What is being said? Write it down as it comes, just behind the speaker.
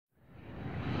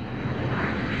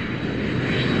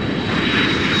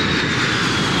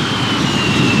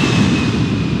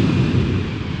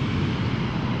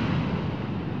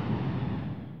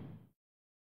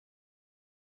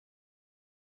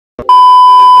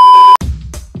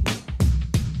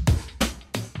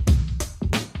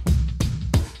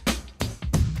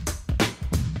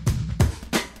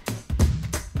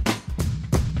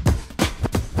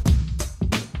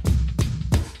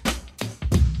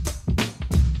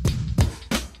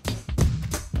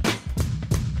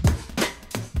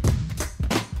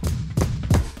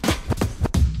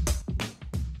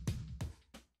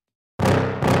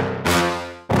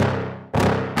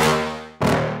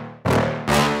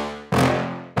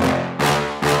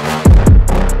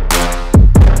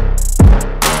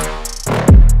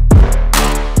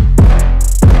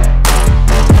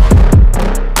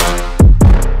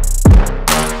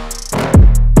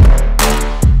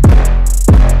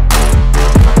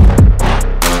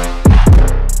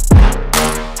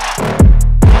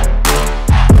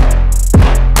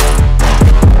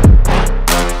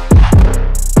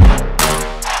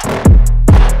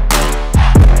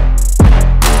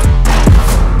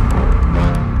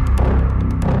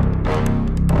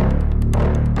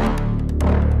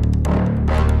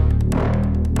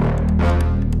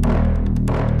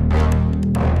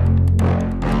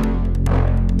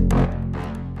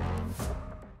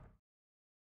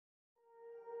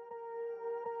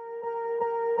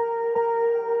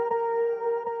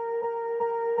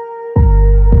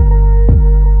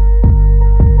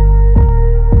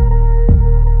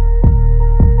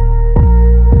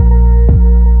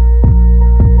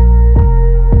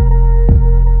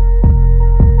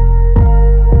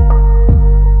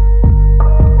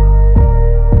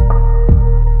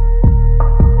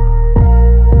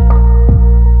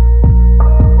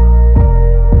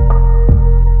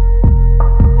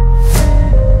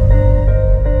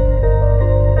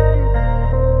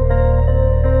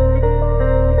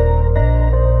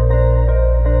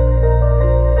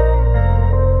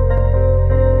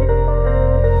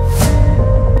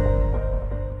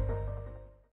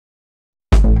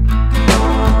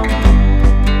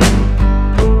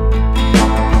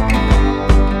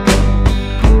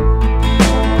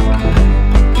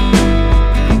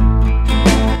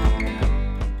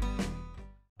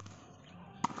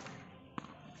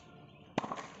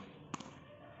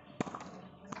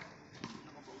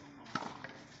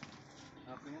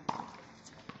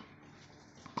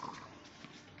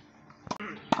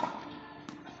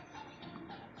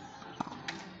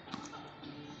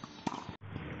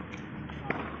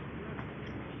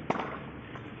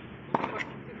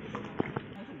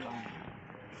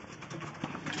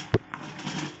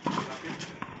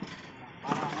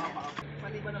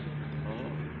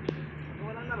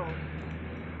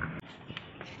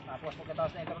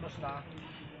tulos na,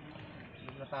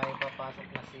 hindi na tayo papasok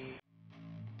na si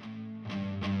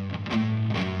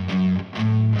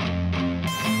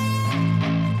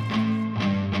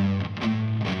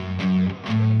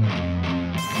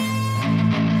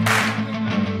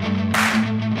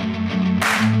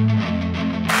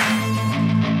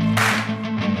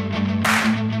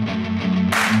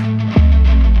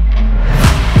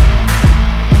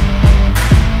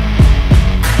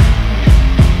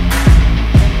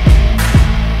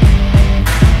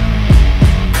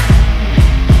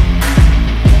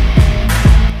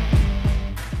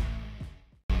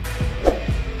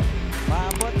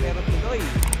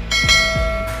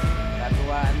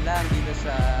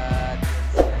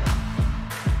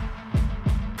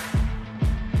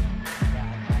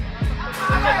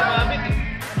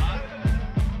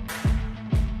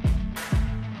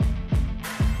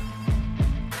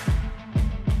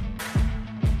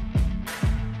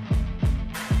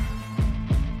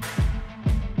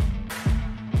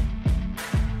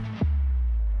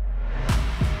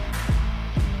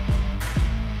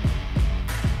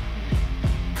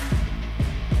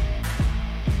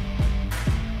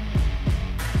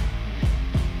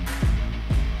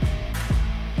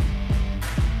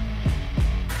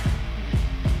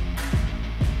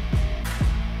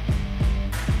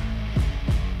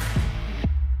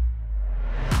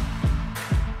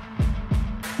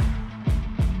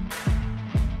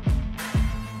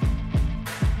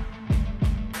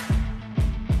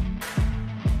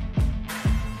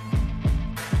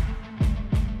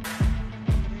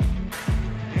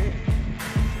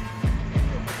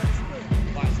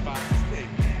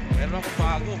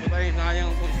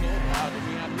sayang kurso,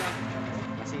 dumihan lang.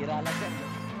 Masira lang yan.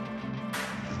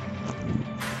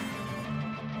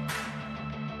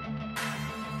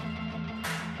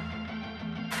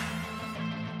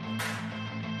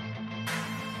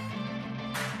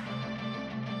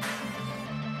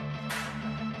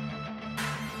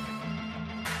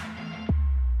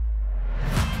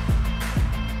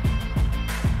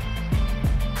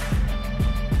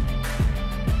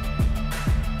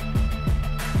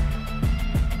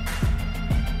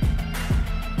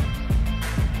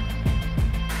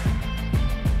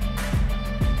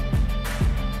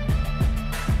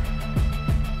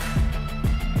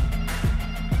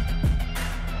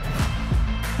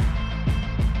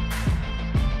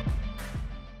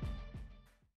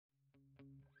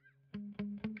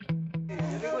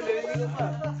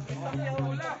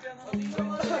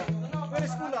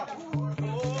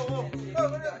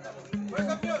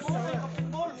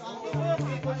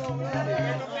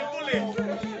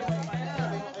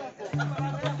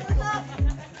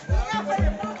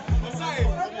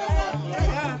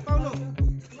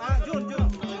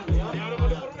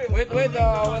 Wait,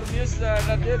 our news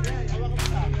Nadzab.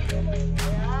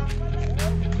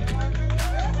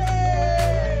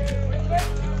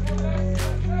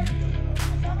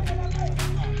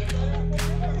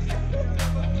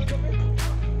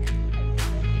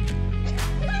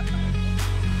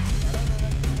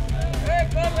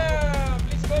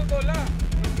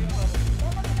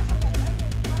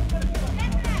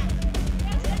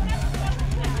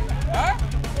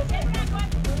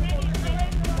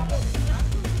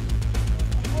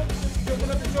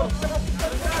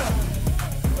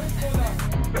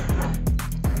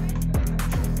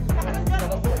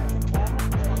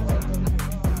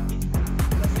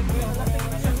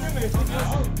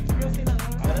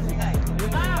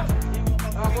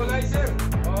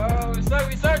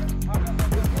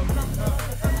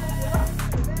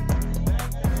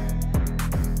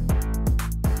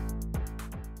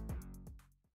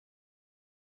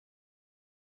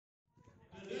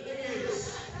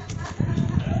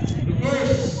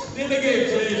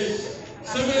 Delegates is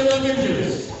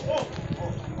CIVIL-Avengers,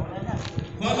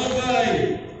 followed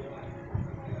by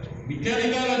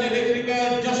Mechanical and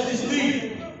Electrical Justice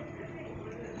League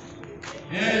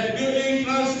and Building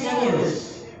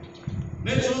Transformers.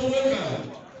 Let's all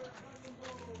welcome.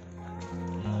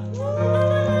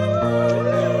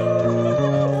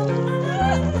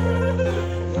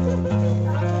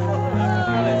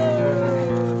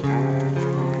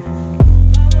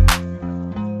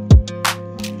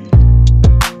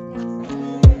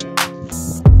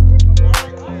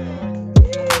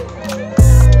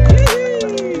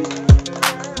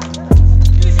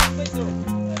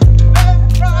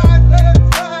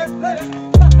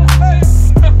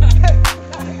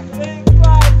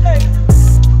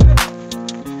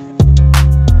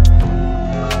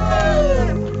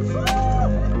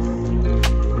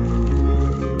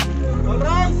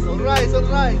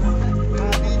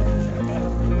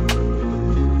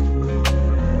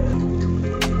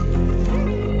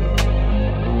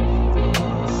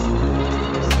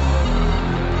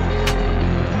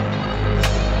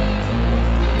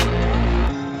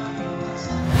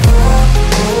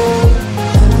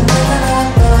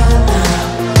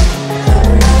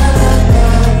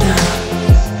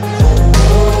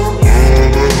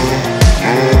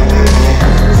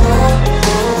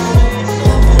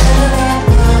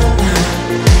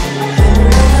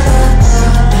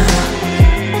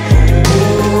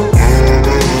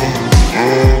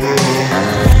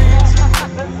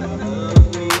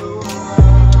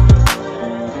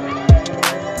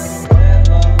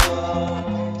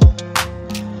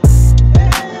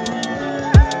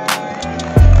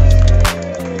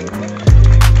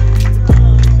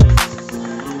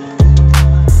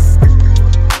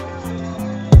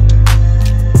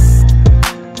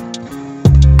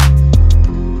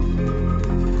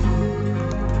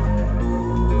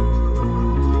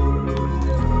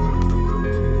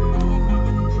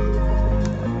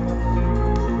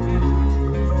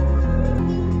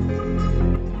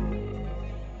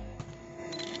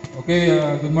 Okay,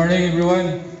 good morning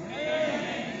everyone.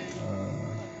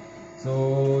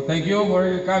 So thank you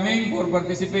for coming, for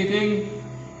participating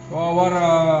to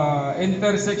our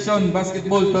intersection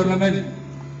basketball tournament.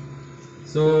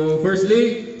 So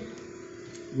firstly,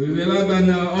 we will have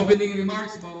an opening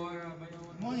remarks by our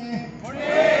Morning.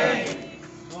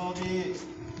 So the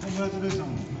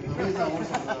congratulations. The weather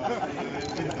also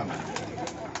welcome.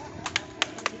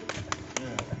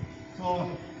 Yeah.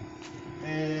 So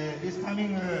this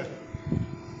coming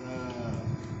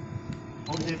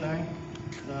holiday time,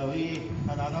 we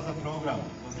had another program.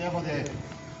 So therefore,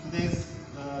 today's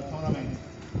tournament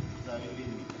will be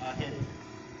ahead.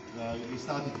 We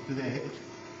started today.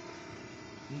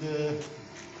 And,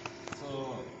 so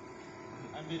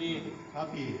I'm very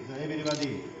happy that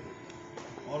everybody,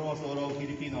 almost all of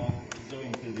Filipino, is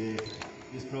joining to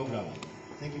this program.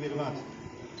 Thank you very much.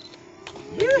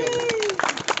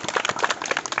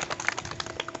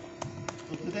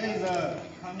 So today is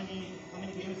how many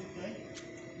games today?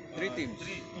 Three teams.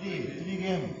 Three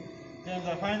games. Then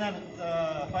the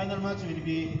final match will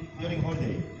be during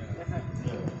holiday.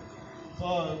 Yeah. So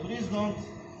please don't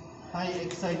high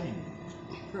exciting.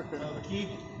 So keep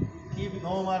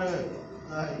normal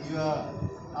your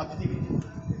activity.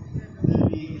 Then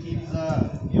we keep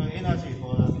your energy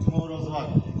for tomorrow's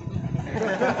work.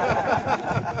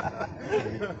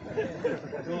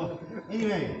 So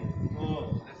anyway,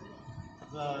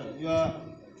 your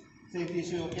safety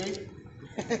issue okay?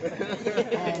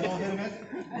 No helmet?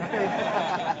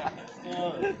 So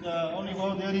only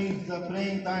go during the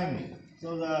playing time. So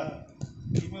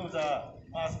remove the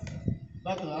mask.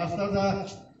 But after the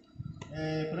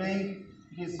playing,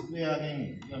 please wear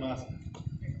again your mask.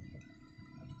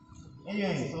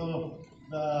 Anyway, so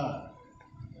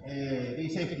be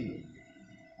safety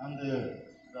and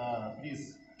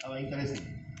please our interest.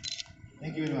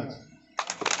 Thank you very much.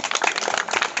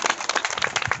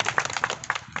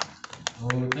 So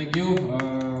thank you,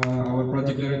 our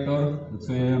project director,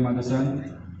 Tsuya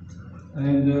Madasan.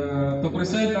 And to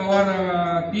present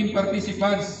our team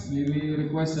participants, we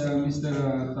request Mr.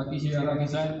 Takeshi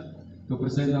Araki-san to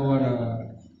present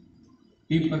our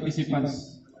team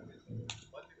participants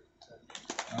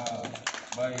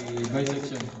by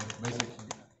section.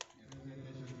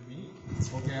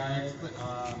 Okay,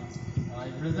 I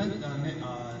present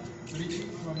three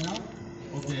teams from now.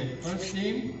 Okay, first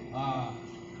team,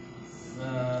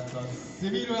 the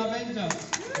CIVIL-Avengers.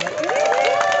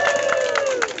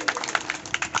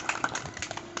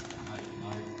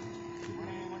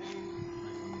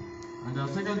 And the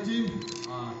second team,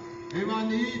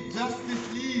 LAE Justice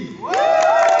League.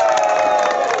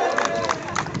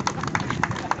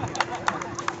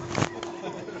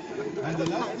 And the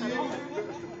last team,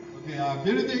 okay,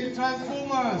 Building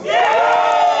Transformers.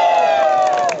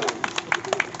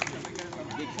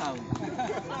 Big sound.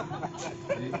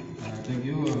 Thank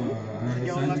you,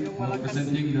 Araki-san, for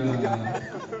presenting the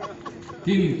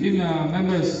team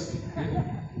members. Okay.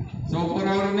 So for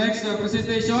our next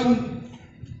presentation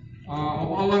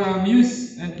of our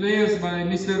muse and players by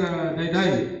Mr. Dai.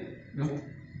 No?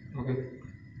 Okay.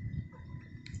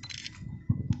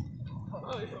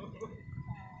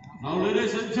 Now,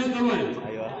 ladies and gentlemen,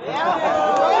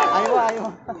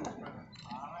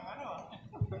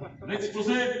 let's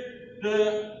proceed the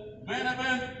main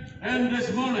event and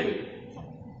this morning.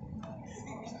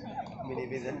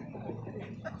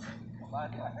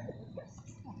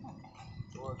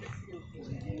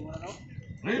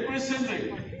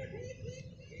 Representing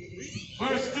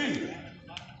first team,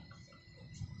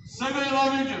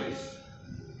 CIVIL-Avengers,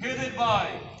 headed by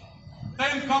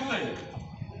team captain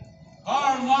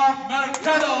Mark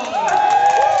Mercado.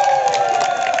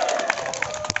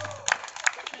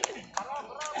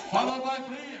 Followed by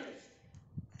players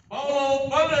Paulo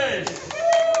Valdez,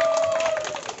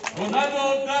 Ronaldo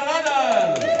Garada,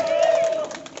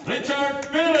 Richard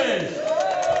Perez,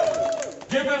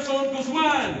 Jefferson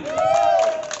Guzman,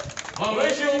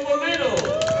 Mauricio Pulido,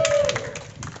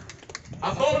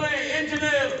 Attorney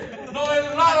Engineer Noel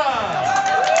Lara,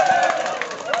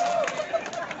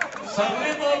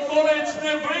 Sarnito College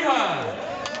de Brija,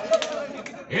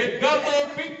 Edgardo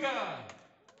Pinca,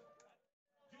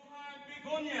 Johan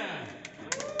Bigonia.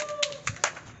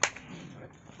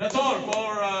 That's all for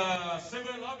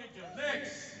CIVIL-Avengers.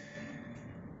 Next,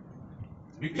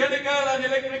 Mechanical and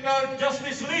Electrical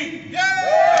Justice League.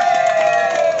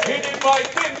 Headed by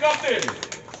team captain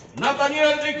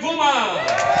Nathaniel de Guma.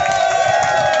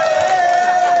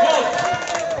 Coach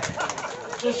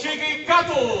Toshigi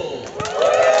Kato.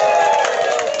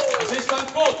 Assistant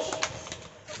coach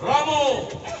Ramo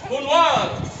Kunwar.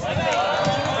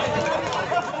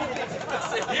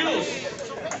 Yus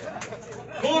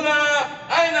Kuna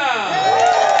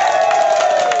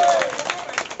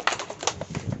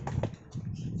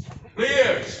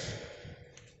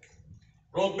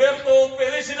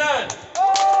Felicidad.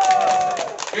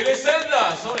 Felicelda,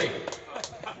 sorry.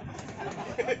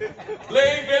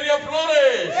 Lay Belia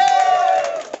Flores.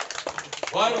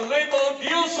 Juanito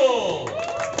Diuso.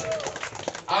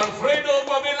 Alfredo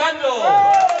Pabilando.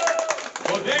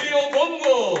 Cordelio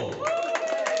Bongo.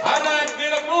 Ana de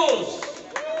la Cruz.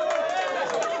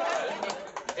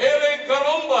 Eric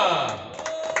Caromba.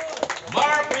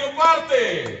 Mark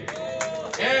Rioparte.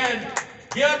 And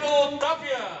Giato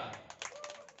Tapia.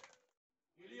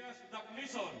 Elias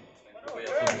Daplison.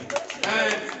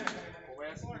 And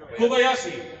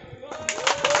Kobayashi.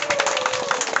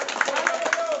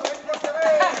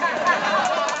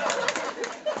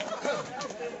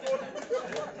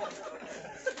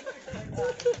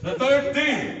 The third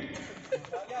team,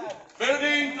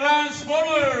 Building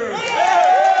Transformers,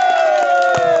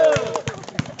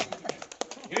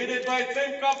 headed by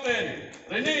team captain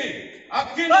Rene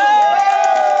Aquino,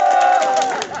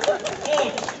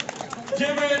 coach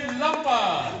Jevin Lampa,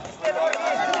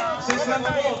 assistant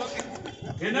coach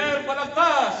Hiner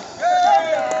Palagtas,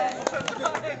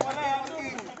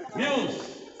 Muse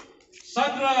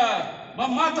Sandra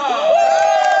Mamata.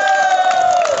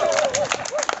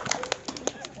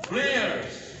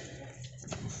 Players,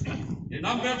 the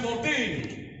number 14,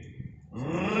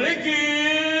 Ricky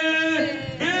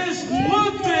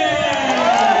Bismuthi.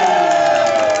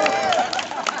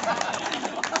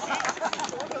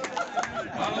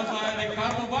 Followed by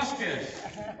Ricardo Vasquez,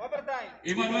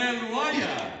 Emmanuel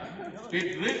Ruaya,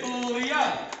 Pedrito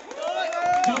Riyad,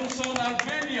 Johnson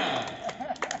Albania,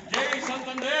 Jay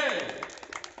Santander,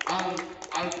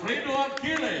 Alfredo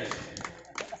Aquiles,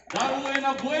 Darwin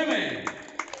Abueme,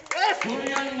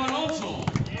 Julian Manonso.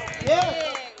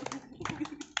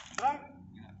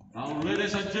 Now,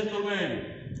 ladies and gentlemen,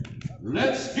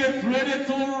 let's get ready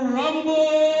to rumble!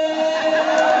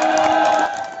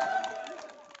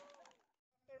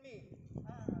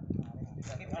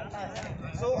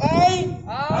 So I,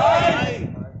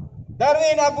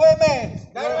 Darwin Abueme,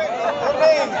 your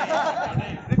name,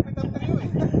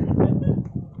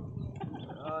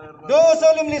 do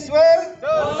solemnly swear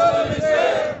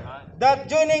that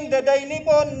joining the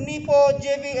Dai-Nippon-Nippo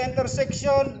JV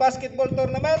intersection basketball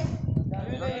tournament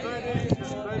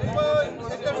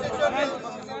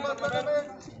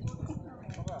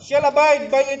shall abide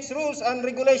by its rules and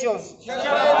regulations.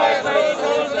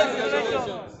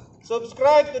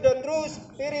 Subscribe to the true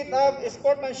spirit of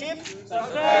sportsmanship.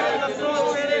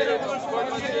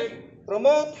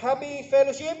 Promote happy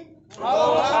fellowship.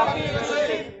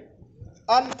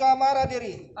 And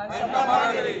camaraderie.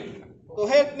 To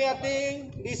help me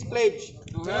attain this pledge.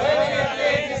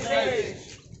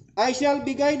 I shall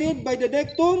be guided by the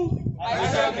dictum.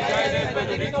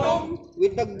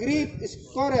 With the great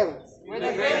scorer.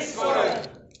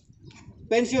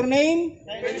 Pens your name.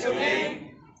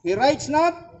 He writes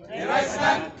not.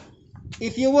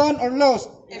 If you won or lost.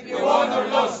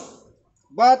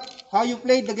 But how you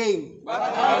played the game.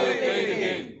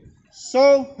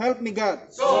 So help me God.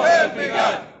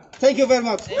 Thank you very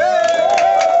much.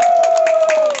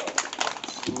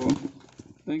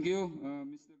 Thank you,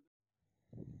 Mr.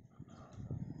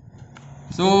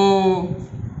 So,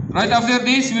 right after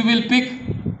this, we will pick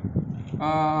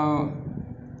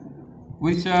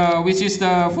which is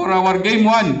for our game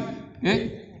 1.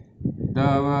 Okay?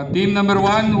 The team number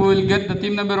 1 will get the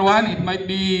team number 1. It might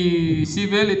be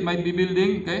civil, it might be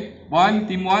building. Okay,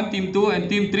 team 1, team 2, and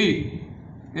team 3.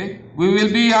 Okay, we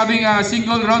will be having a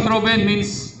single round robin,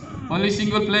 means only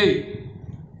single play,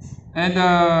 and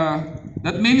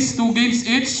that means 2 games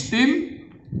each team.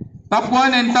 Top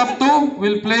 1 and top 2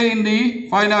 will play in the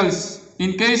finals.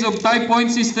 In case of tie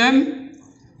point system,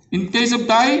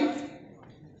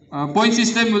 point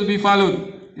system will be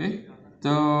followed. Okay,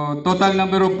 so total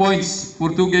number of points for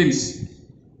 2 games.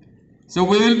 So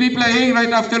we will be playing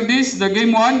right after this the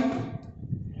game 1.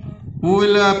 Who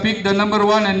will pick the number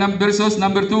 1 and versus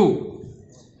number 2.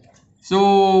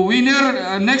 So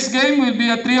winner next game will be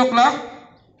at 3 o'clock.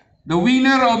 The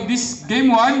winner of this game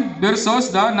 1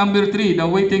 versus the number 3, the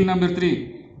waiting number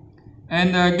 3.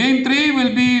 And game 3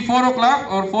 will be 4 o'clock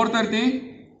or 4:30.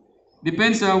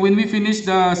 Depends when we finish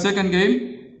the second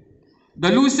game. The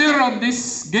loser of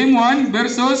this game 1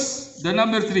 versus the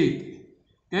number 3.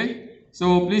 Okay?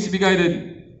 So please be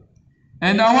guided.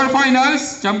 And our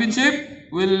finals championship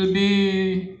will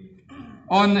be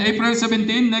on April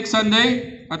 17, next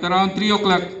Sunday at around 3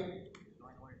 o'clock.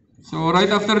 So right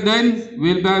after then,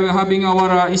 we'll be having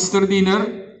our Easter dinner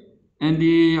and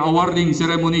the awarding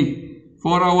ceremony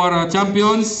for our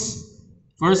champions,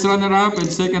 first runner-up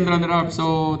and second runner-up.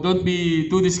 So don't be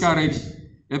too discouraged.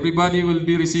 Everybody will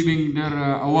be receiving their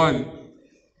award.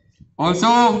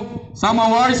 Also, some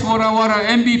awards for our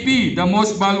MVP, the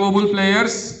most valuable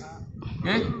players.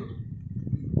 Okay?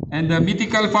 And the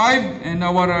Mythical 5 and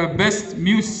our best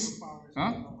muse.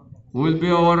 Huh? Who will be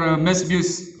our best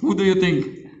muse? Who do you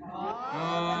think?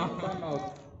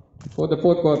 For the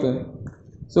fourth quarter.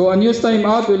 So unused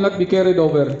timeout will not be carried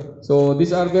over. So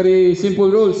these are very simple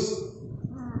rules.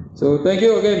 So thank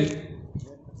you again.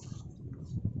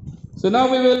 So now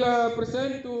we will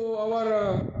present to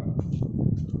our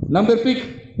number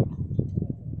pick,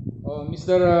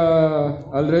 Mr.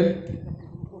 Aldrin.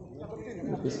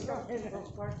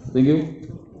 Thank you.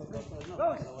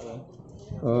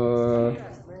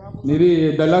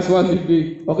 Maybe the last one will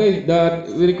be okay.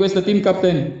 We request the team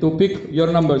captain to pick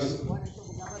your numbers.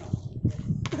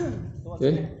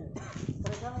 Okay.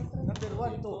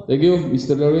 Thank you,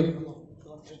 Mr. Darwin.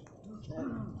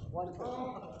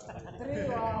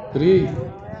 3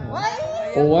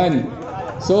 or 1.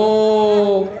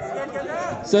 So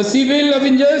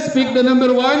CIVIL-Avengers pick the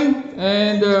number 1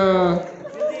 and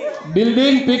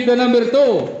building pick the number 2.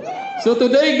 So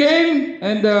today game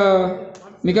and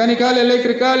mechanical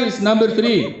electrical is number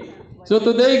 3. So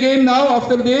today game now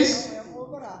after this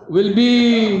will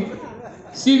be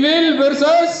civil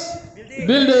versus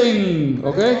building.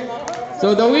 Okay.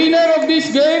 So the winner of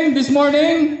this game this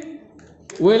morning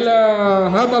will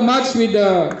have a match with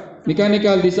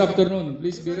mechanical this afternoon.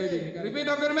 Please be ready. Repeat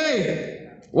after me.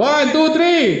 1, 2,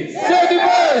 3. Set the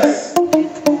pace.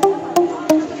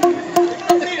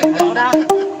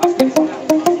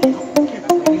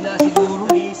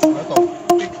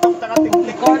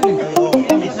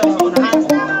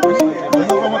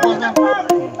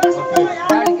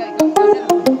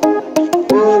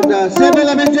 For the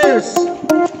CIVIL-Avengers,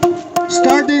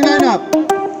 starting lineup.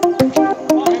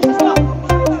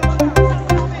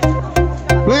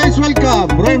 Please welcome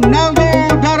Ronaldo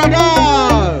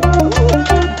Daradal.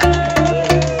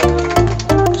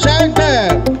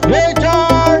 Center,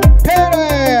 Richard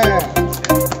Perez.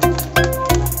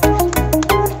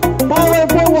 Power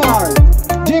forward,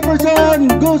 Jefferson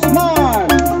Guzman.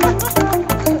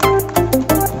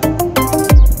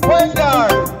 Point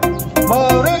guard,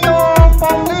 Maurito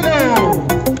Paulino.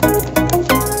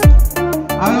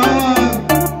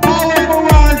 Power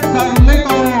forward,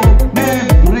 Carlito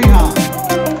Nebrija.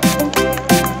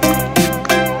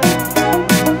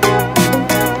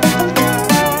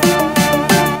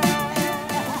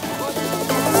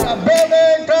 The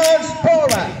building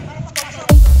transporter.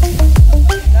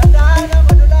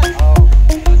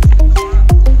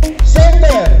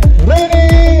 Center, Rene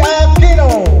Aquino.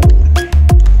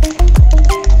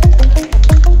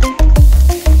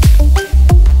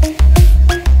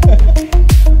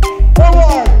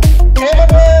 Forward,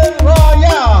 Emmanuel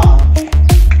Raya.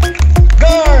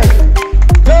 Guard,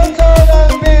 Johnson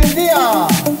Albendia.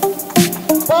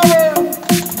 Power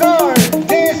guard,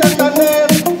 D. Santander.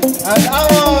 And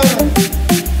our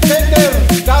center,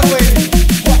 Darwin.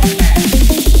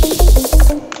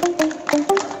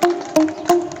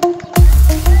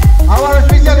 Our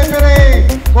special referee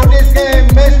for this game,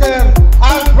 Mr.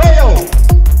 Alfredo,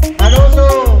 and also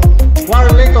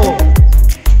Warlito.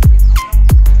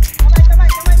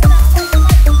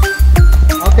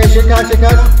 Okay, shake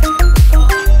hands.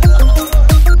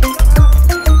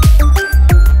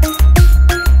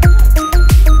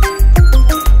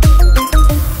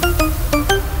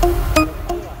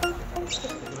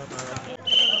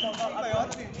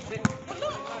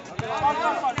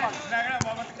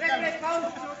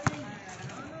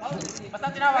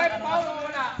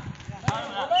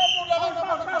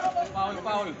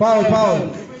 Foul.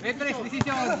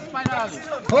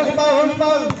 Who's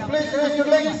foul? Please raise your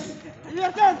legs.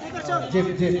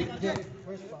 Jeff.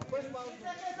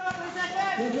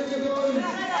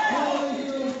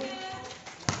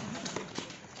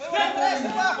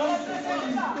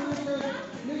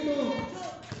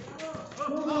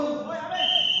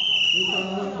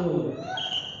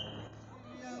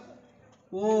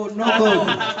 Oh, no good.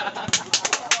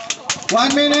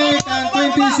 1 minute and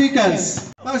 20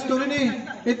 seconds. Pass to Rene.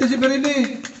 Ito si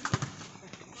Rene.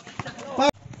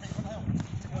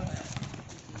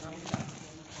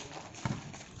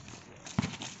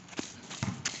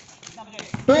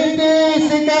 20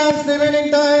 seconds remaining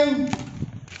time.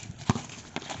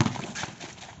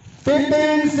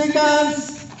 15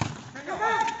 seconds.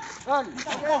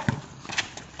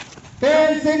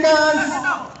 10 seconds.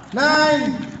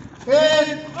 9,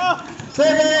 8,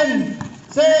 7,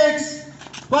 6,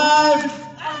 5,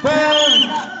 4,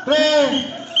 3,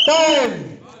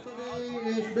 10. Today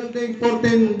is building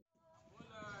 14.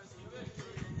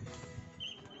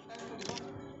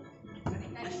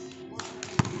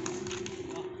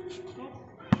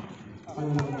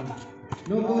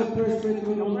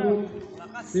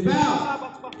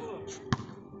 Rebound.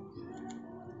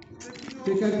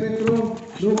 Second Petro,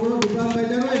 Loco, rebound by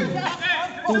Darwin.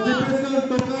 So differential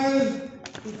total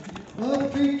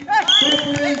of 3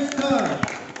 points start.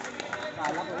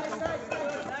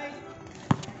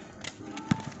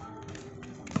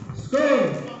 Score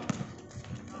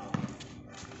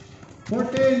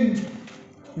 14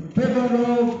 in favor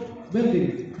of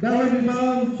Building. Darwin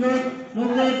rebound, shot, no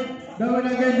good. Darwin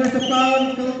again, just a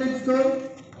foul, counted score.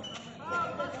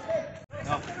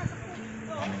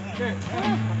 Okay.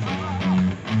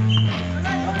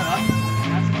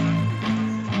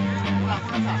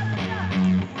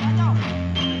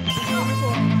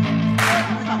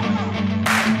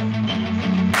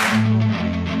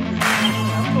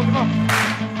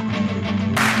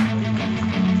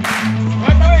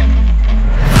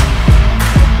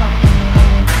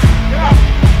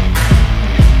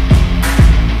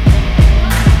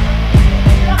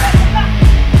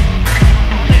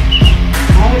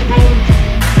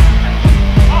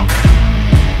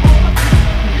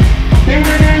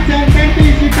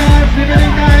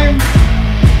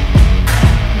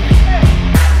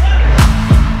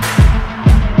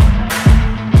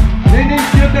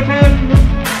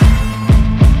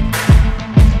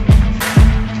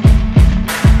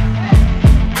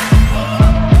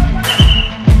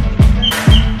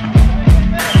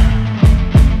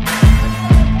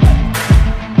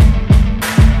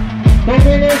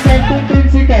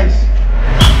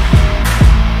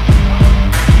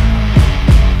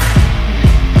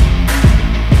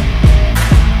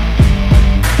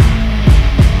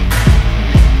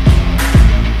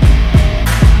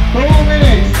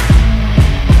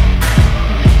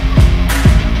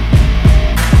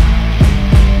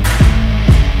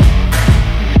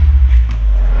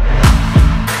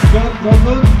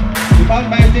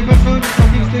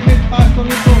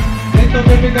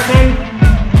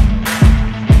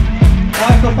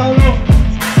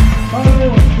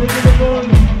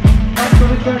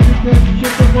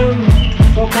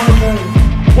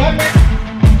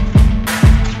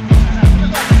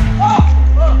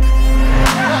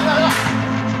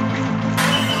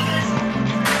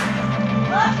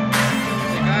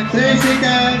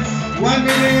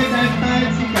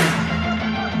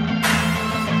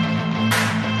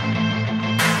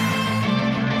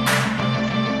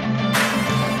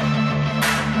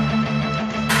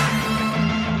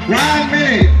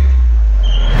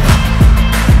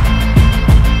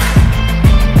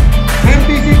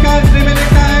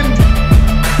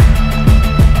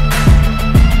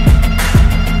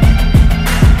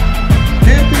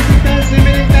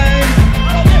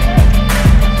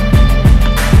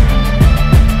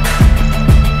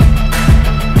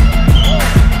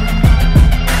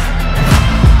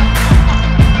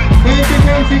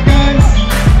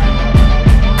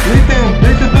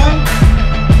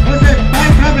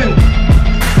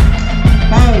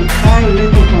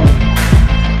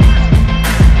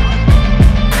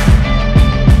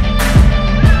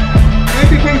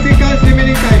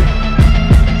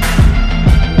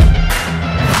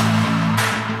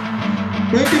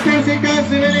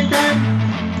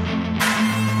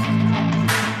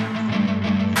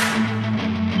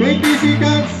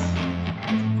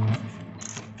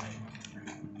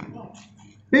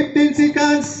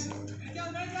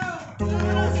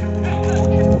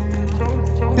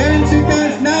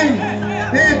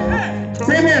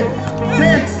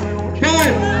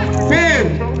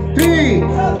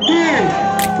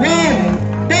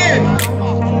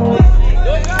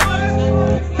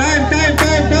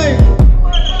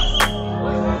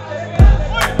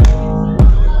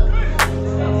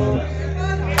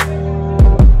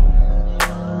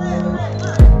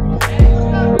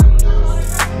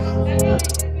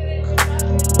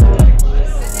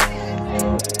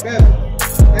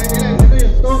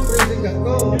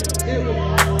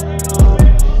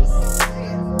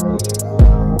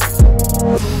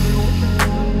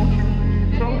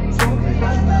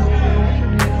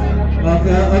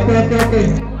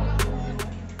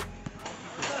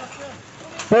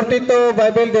 42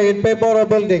 by Building in favor of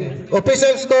Building.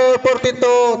 Official score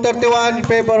 42-31 in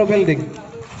favor of Building.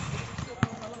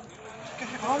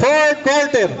 Fourth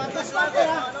quarter.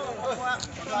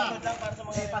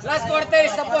 Last quarter,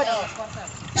 stopwatch.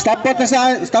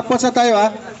 Stopwatch na tayo, ha.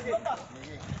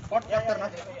 Fourth quarter na.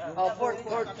 Fourth.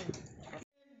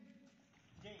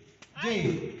 J.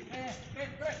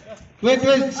 Wait,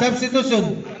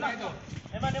 substitution.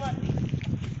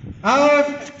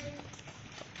 Out.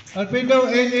 Alpindo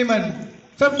and Iman.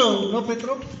 Sabto, no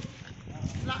Petro?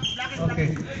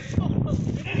 Okay.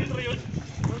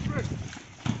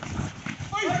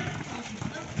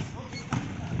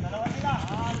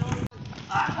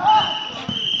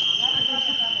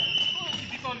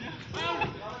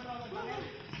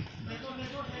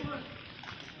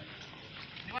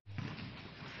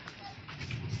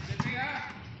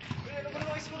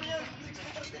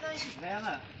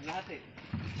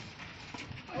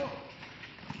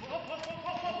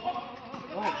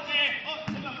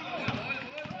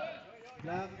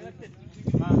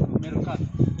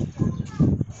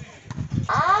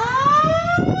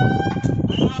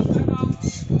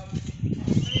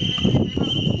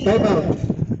 Time out.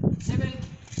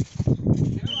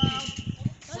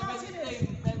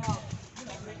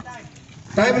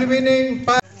 Time remaining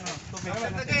 5.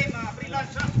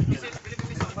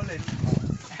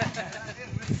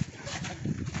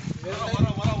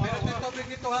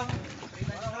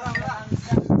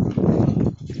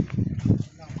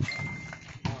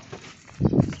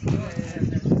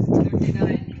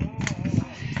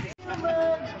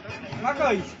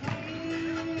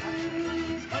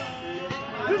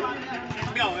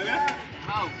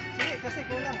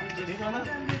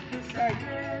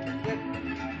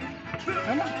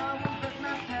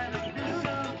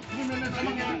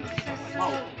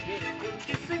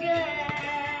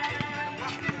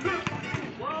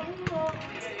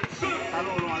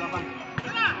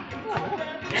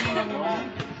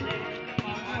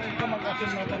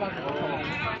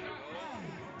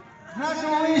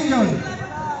 Graduation.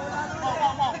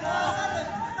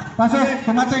 Pasok,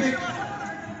 automatic.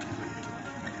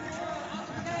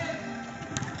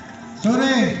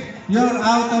 Sorry, you're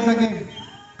out of the game.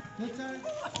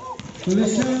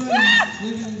 Collision.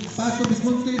 Pass to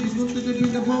Bismonte. Bismonte to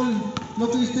bring the ball.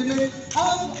 Look to estimate.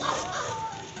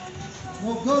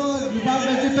 No good. Rebound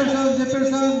by Jefferson.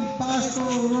 Jefferson. Pass to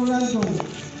Ronaldo.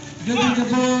 Getting the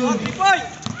ball.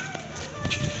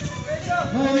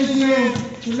 No issue.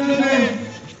 Ronaldo.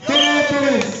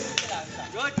 Torres.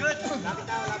 Good.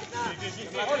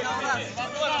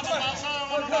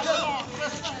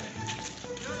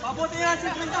 Pabuti yan si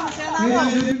Quinton.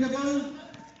 Getting the ball.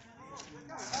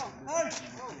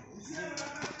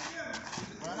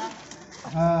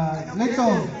 Leto.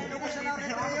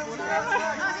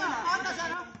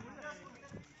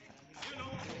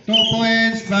 2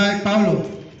 points by Paulo.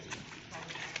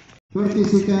 40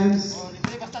 seconds.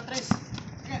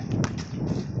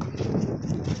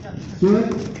 Good.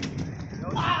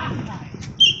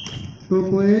 2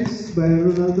 points by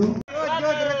Ronaldo.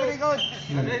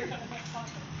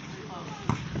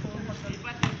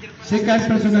 Second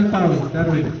personal foul,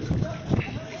 Darwin.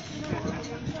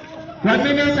 1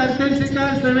 minute and 10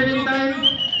 seconds, the winning time.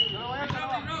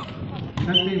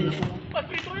 Continue.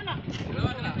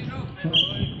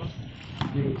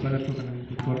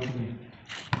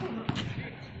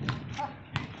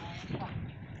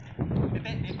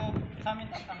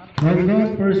 Hold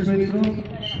on, first free throw.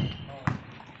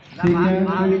 Second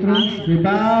free throw.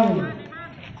 Rebound.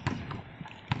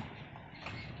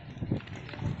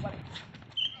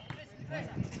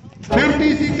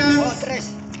 Seconds.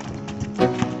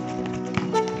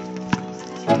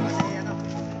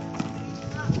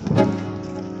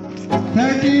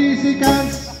 30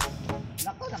 seconds.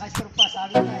 Nako, naka-surpa sa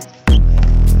akin na eh.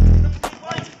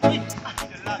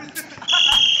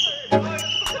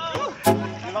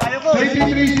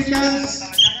 33 seconds.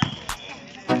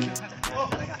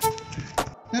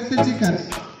 13 seconds.